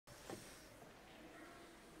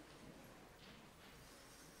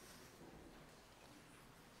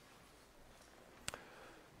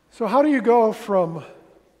So how do you go from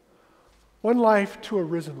one life to a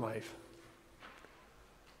risen life?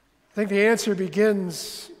 I think the answer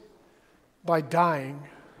begins by dying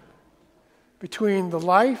between the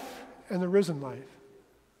life and the risen life.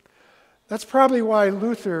 That's probably why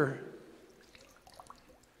Luther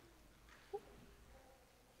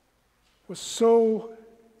was so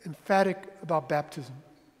emphatic about baptism.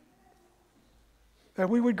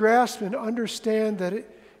 That we would grasp and understand that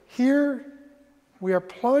here we are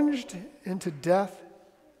plunged into death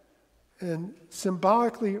and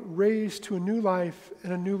symbolically raised to a new life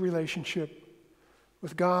and a new relationship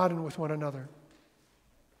with God and with one another.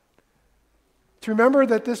 To remember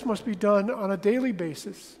that this must be done on a daily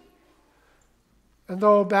basis. And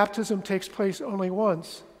though baptism takes place only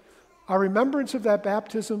once, our remembrance of that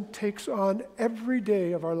baptism takes on every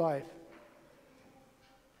day of our life.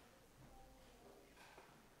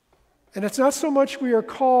 And it's not so much we are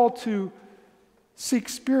called to seek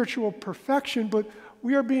spiritual perfection, but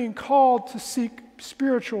we are being called to seek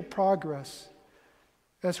spiritual progress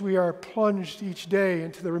as we are plunged each day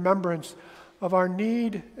into the remembrance of our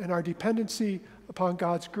need and our dependency upon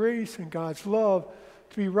God's grace and God's love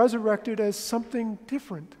to be resurrected as something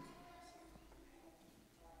different.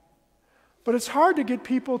 But it's hard to get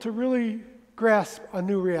people to really grasp a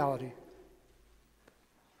new reality.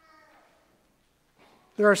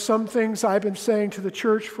 There are some things I've been saying to the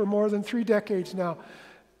church for more than 3 decades now,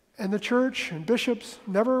 and the church and bishops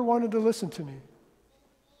never wanted to listen to me.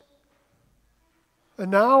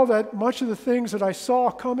 And now that much of the things that I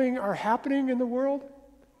saw coming are happening in the world,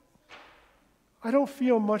 I don't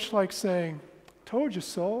feel much like saying, "Told you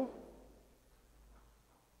so,"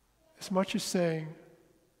 as much as saying,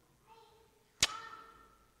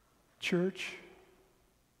 "Church,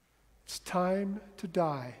 it's time to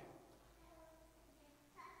die.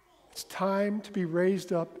 It's time to be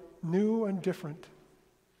raised up new and different.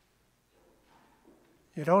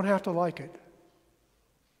 You don't have to like it,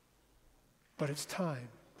 but it's time."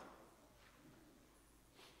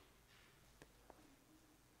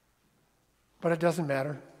 But it doesn't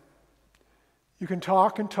matter. You can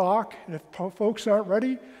talk and talk, and if folks aren't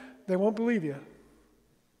ready, they won't believe you.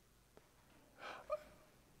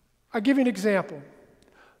 I'll give you an example.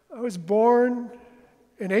 I was born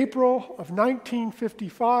in April of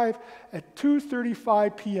 1955 at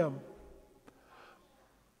 2:35 p.m.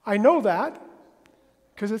 I know that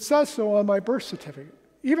because it says so on my birth certificate.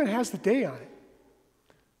 It even has the day on it.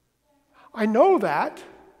 I know that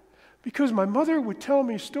because my mother would tell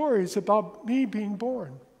me stories about me being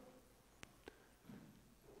born.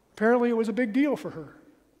 Apparently it was a big deal for her.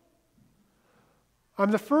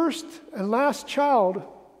 I'm the first and last child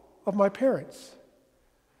of my parents.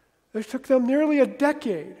 It took them nearly a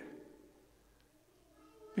decade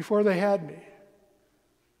before they had me.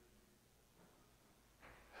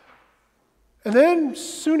 And then,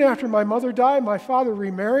 soon after my mother died, my father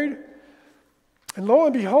remarried. And lo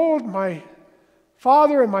and behold, my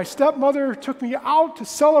father and my stepmother took me out to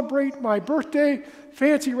celebrate my birthday,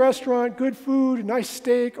 fancy restaurant, good food, nice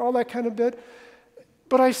steak, all that kind of bit.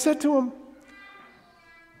 But I said to him,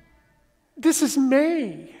 "This is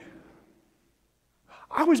May.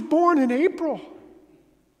 I was born in April."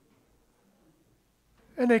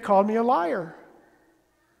 And they called me a liar.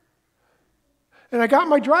 And I got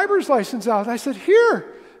my driver's license out. And I said,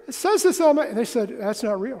 "Here, it says this on my..." And they said, "That's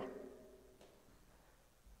not real."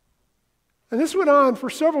 And this went on for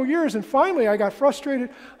several years. And finally, I got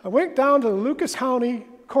frustrated. I went down to the Lucas County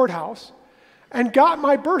courthouse and got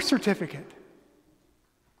my birth certificate.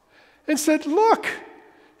 And said, "Look,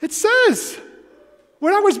 it says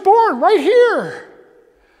when I was born right here."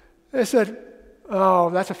 They said, "Oh,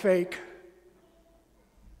 that's a fake."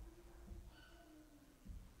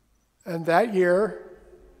 And that year,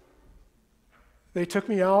 they took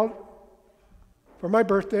me out for my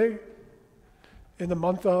birthday in the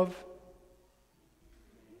month of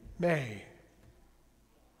May.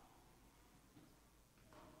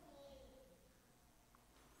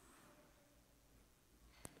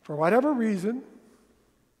 For whatever reason,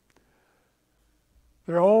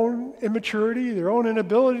 their own immaturity, their own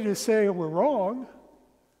inability to say we're wrong,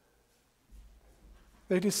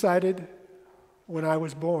 they decided when I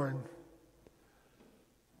was born.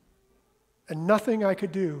 And nothing I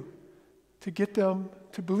could do to get them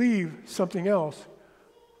to believe something else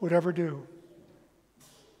would ever do.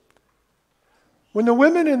 When the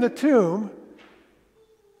women in the tomb,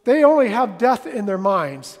 they only have death in their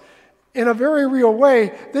minds. In a very real way,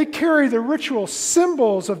 they carry the ritual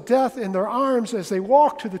symbols of death in their arms as they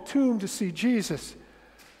walk to the tomb to see Jesus,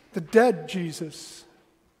 the dead Jesus.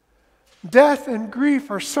 Death and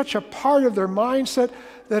grief are such a part of their mindset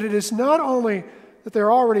that it is not only that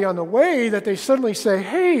they're already on the way, that they suddenly say,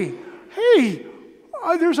 hey,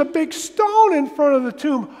 there's a big stone in front of the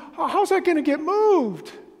tomb. How's that going to get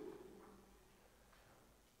moved?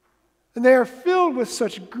 And they are filled with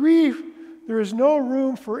such grief, there is no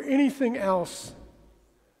room for anything else.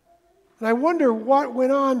 And I wonder what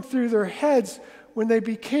went on through their heads when they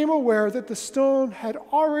became aware that the stone had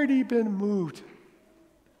already been moved.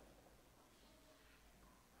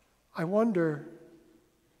 I wonder,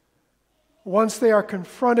 once they are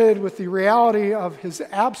confronted with the reality of his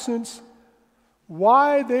absence,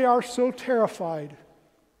 why they are so terrified.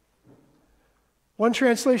 One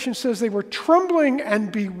translation says they were trembling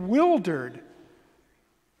and bewildered.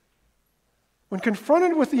 When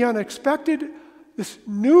confronted with the unexpected, this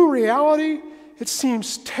new reality, it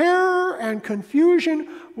seems terror and confusion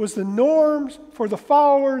was the norm for the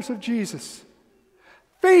followers of Jesus.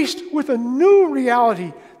 Faced with a new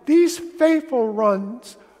reality, these faithful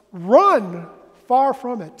ones run far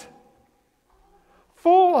from it.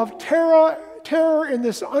 Full of terror in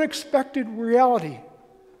this unexpected reality.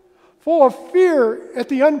 Full of fear at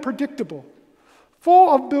the unpredictable. Full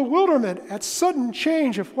of bewilderment at sudden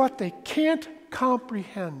change of what they can't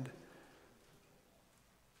comprehend.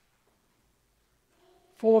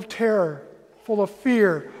 Full of terror, full of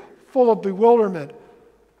fear, full of bewilderment,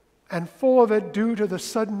 and full of it due to the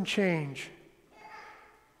sudden change.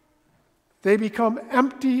 They become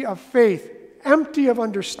empty of faith, empty of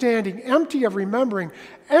understanding, empty of remembering,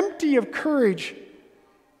 empty of courage.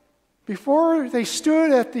 Before they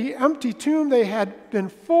stood at the empty tomb, they had been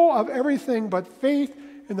full of everything but faith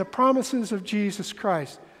in the promises of Jesus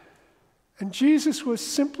Christ. And Jesus was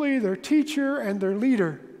simply their teacher and their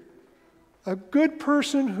leader, a good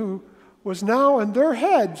person who was now in their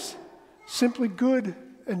heads simply good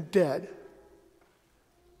and dead.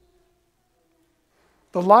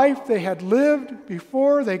 The life they had lived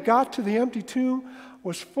before they got to the empty tomb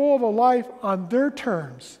was full of a life on their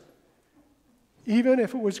terms, even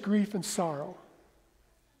if it was grief and sorrow.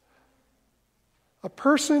 A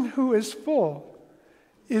person who is full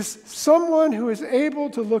is someone who is able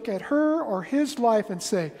to look at her or his life and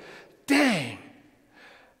say, dang,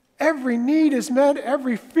 every need is met,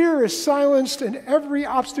 every fear is silenced, and every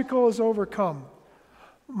obstacle is overcome.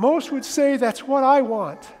 Most would say that's what I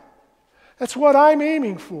want. That's what I'm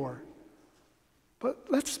aiming for. But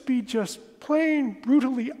let's be just plain,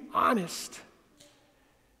 brutally honest.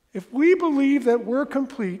 If we believe that we're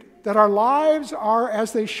complete, that our lives are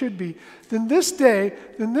as they should be, then this day,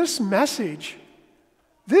 then this message,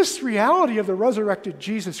 this reality of the resurrected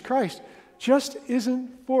Jesus Christ just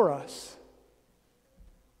isn't for us.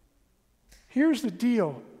 Here's the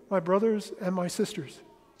deal, my brothers and my sisters.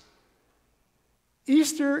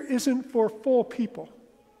 Easter isn't for full people.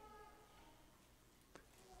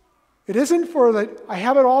 It isn't for the I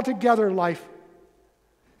have it all together life.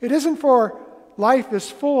 It isn't for life is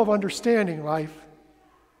full of understanding life.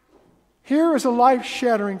 Here is a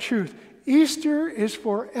life-shattering truth. Easter is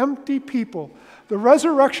for empty people. The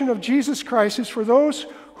resurrection of Jesus Christ is for those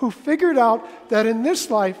who figured out that in this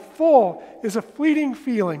life, full is a fleeting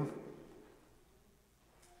feeling.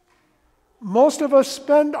 Most of us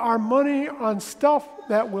spend our money on stuff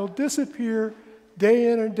that will disappear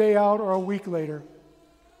day in and day out or a week later.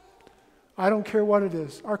 I don't care what it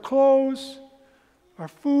is. Our clothes, our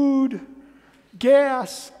food,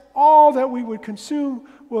 gas, all that we would consume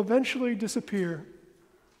will eventually disappear.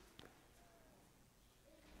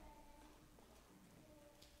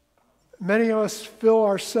 Many of us fill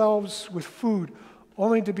ourselves with food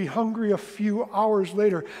only to be hungry a few hours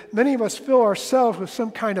later. Many of us fill ourselves with some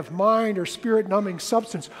kind of mind or spirit-numbing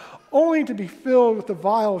substance only to be filled with the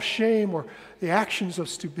vial of shame or the actions of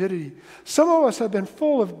stupidity. Some of us have been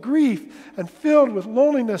full of grief and filled with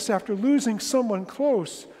loneliness after losing someone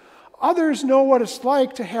close. Others know what it's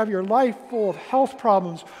like to have your life full of health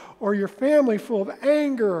problems or your family full of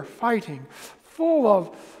anger or fighting, full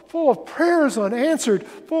of prayers unanswered,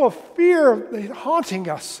 full of fear haunting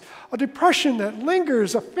us, a depression that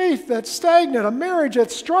lingers, a faith that's stagnant, a marriage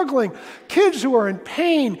that's struggling, kids who are in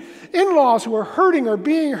pain, in-laws who are hurting or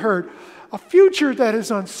being hurt, a future that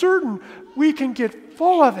is uncertain. We can get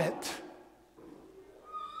full of it.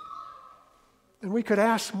 And we could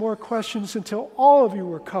ask more questions until all of you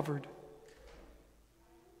were covered.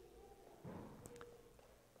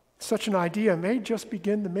 Such an idea may just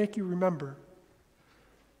begin to make you remember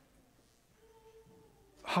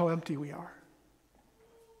how empty we are.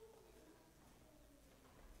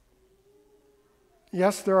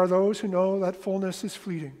 Yes, there are those who know that fullness is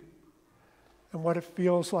fleeting and what it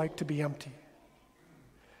feels like to be empty.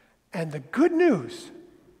 And the good news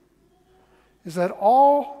is that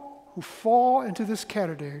all who fall into this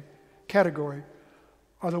category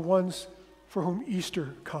are the ones for whom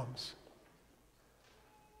Easter comes.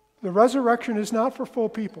 The resurrection is not for full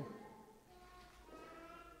people.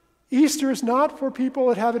 Easter is not for people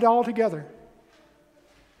that have it all together.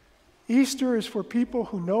 Easter is for people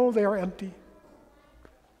who know they are empty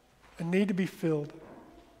and need to be filled.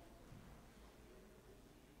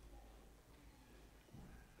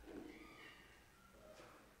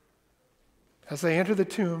 As they entered the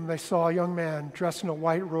tomb, they saw a young man dressed in a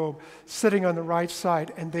white robe sitting on the right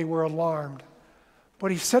side, and they were alarmed. But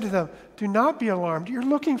he said to them, "Do not be alarmed. You're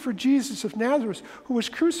looking for Jesus of Nazareth, who was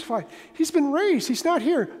crucified. He's been raised. He's not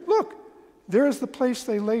here. Look, there is the place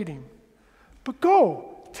they laid him. But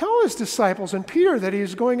go, tell his disciples and Peter that he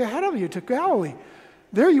is going ahead of you to Galilee.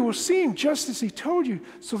 There you will see him just as he told you."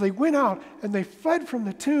 So they went out and they fled from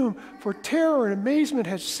the tomb, for terror and amazement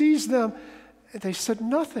had seized them, and they said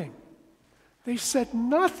nothing. They said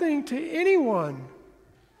nothing to anyone,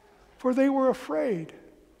 for they were afraid.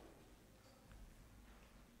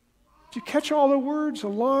 Did you catch all the words?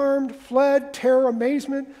 Alarmed, fled, terror,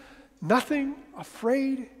 amazement, nothing,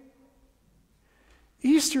 afraid.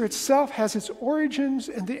 Easter itself has its origins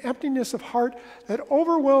in the emptiness of heart that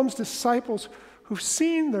overwhelms disciples who've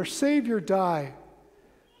seen their Savior die,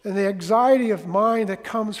 and the anxiety of mind that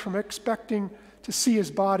comes from expecting to see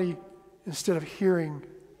his body instead of hearing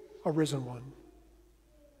a risen one.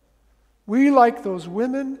 We, like those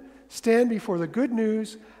women, stand before the good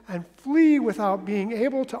news and flee without being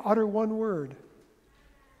able to utter one word.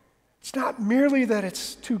 It's not merely that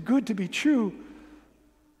it's too good to be true,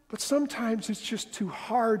 but sometimes it's just too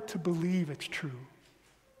hard to believe it's true.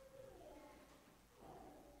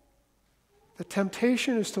 The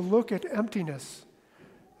temptation is to look at emptiness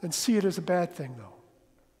and see it as a bad thing, though.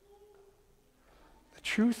 The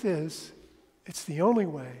truth is, it's the only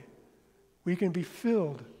way we can be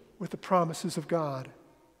filled with the promises of God,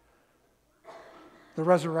 the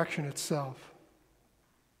resurrection itself.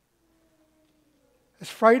 As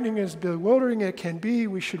frightening as bewildering it can be,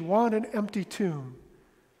 we should want an empty tomb.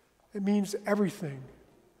 It means everything.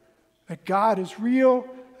 That God is real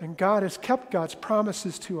and God has kept God's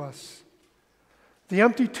promises to us. The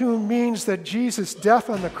empty tomb means that Jesus' death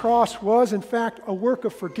on the cross was, in fact, a work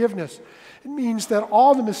of forgiveness. It means that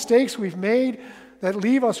all the mistakes we've made that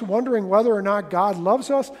leave us wondering whether or not God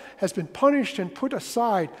loves us has been punished and put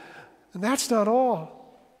aside. And that's not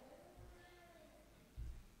all.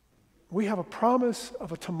 We have a promise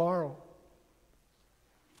of a tomorrow.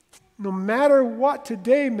 No matter what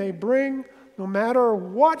today may bring, no matter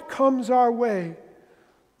what comes our way,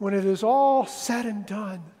 when it is all said and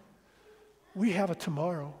done, we have a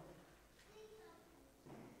tomorrow.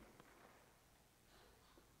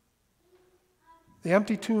 The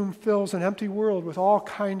empty tomb fills an empty world with all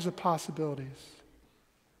kinds of possibilities.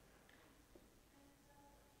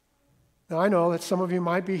 Now, I know that some of you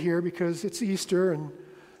might be here because it's Easter and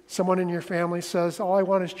someone in your family says, "All I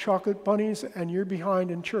want is chocolate bunnies," and you're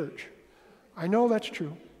behind in church. I know that's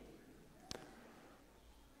true.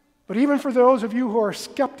 But even for those of you who are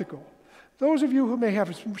skeptical, those of you who may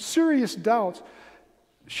have serious doubts,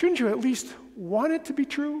 shouldn't you at least want it to be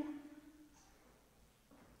true?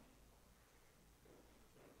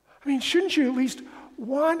 I mean, shouldn't you at least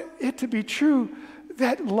want it to be true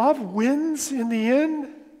that love wins in the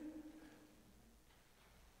end?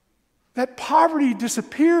 That poverty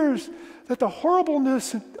disappears, that the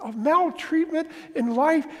horribleness of maltreatment in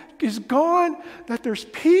life is gone, that there's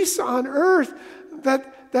peace on earth,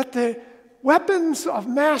 that the weapons of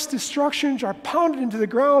mass destruction are pounded into the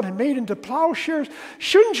ground and made into plowshares.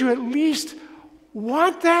 Shouldn't you at least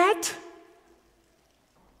want that?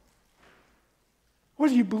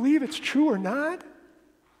 Whether you believe it's true or not?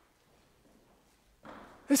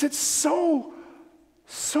 Is it so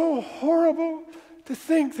horrible to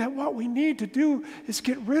think that what we need to do is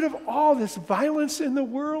get rid of all this violence in the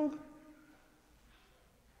world?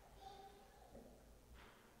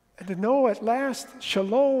 And to know at last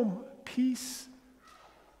shalom, peace,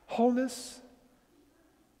 wholeness?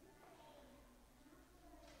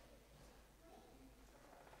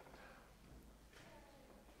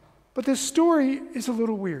 But this story is a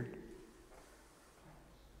little weird.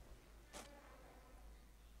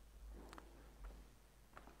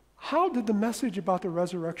 How did the message about the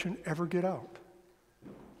resurrection ever get out?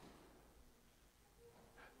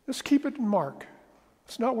 Let's keep it in Mark.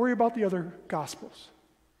 Let's not worry about the other Gospels.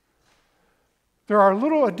 There are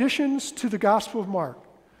little additions to the Gospel of Mark.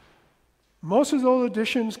 Most of those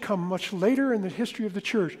additions come much later in the history of the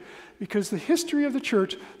church, because the history of the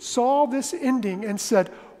church saw this ending and said,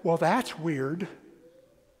 "Well, that's weird.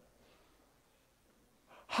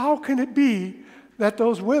 How can it be that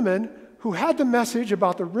those women who had the message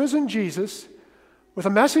about the risen Jesus with a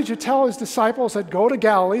message to tell his disciples that go to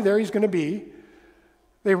Galilee, there he's going to be.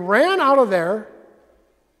 They ran out of there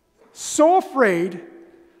so afraid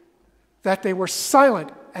that they were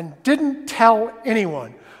silent and didn't tell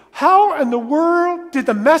anyone. How in the world did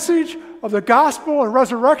the message of the gospel and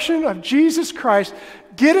resurrection of Jesus Christ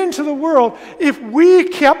get into the world if we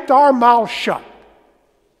kept our mouths shut?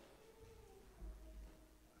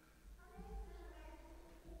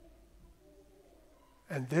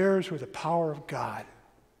 And there's where the power of God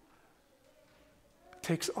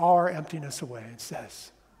takes our emptiness away and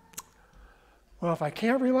says, well, if I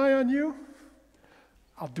can't rely on you,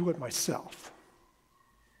 I'll do it myself.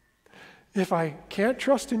 If I can't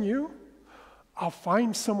trust in you, I'll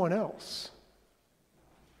find someone else.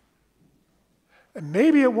 And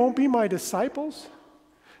maybe it won't be my disciples.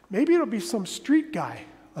 Maybe it'll be some street guy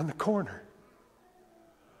on the corner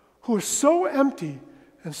who is so empty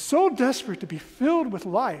and so desperate to be filled with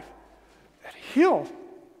life that he'll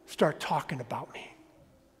start talking about me.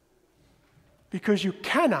 Because you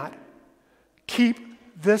cannot keep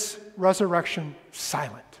this resurrection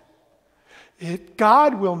silent.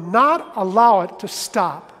 God will not allow it to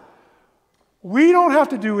stop. We don't have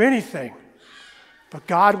to do anything, but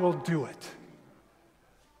God will do it.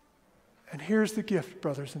 And here's the gift,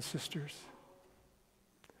 brothers and sisters.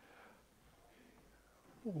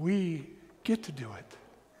 We get to do it.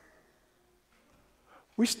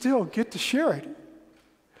 We still get to share it.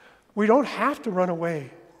 We don't have to run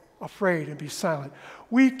away afraid and be silent.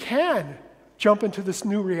 We can jump into this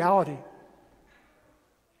new reality.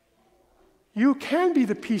 You can be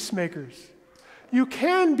the peacemakers. You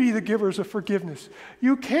can be the givers of forgiveness.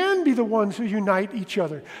 You can be the ones who unite each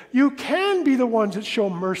other. You can be the ones that show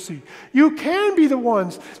mercy. You can be the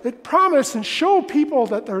ones that promise and show people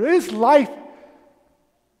that there is life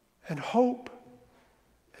and hope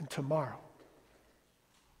and tomorrow.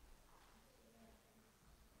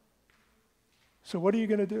 So what are you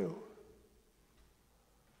going to do?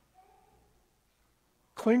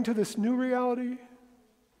 Cling to this new reality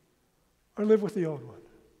or live with the old one?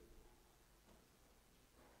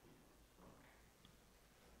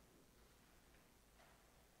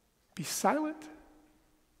 Be silent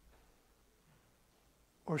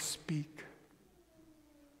or speak?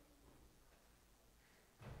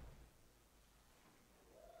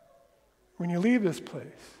 When you leave this place,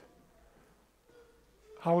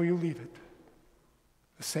 how will you leave it?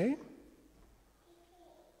 The same?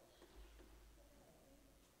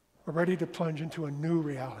 Or ready to plunge into a new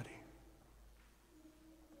reality?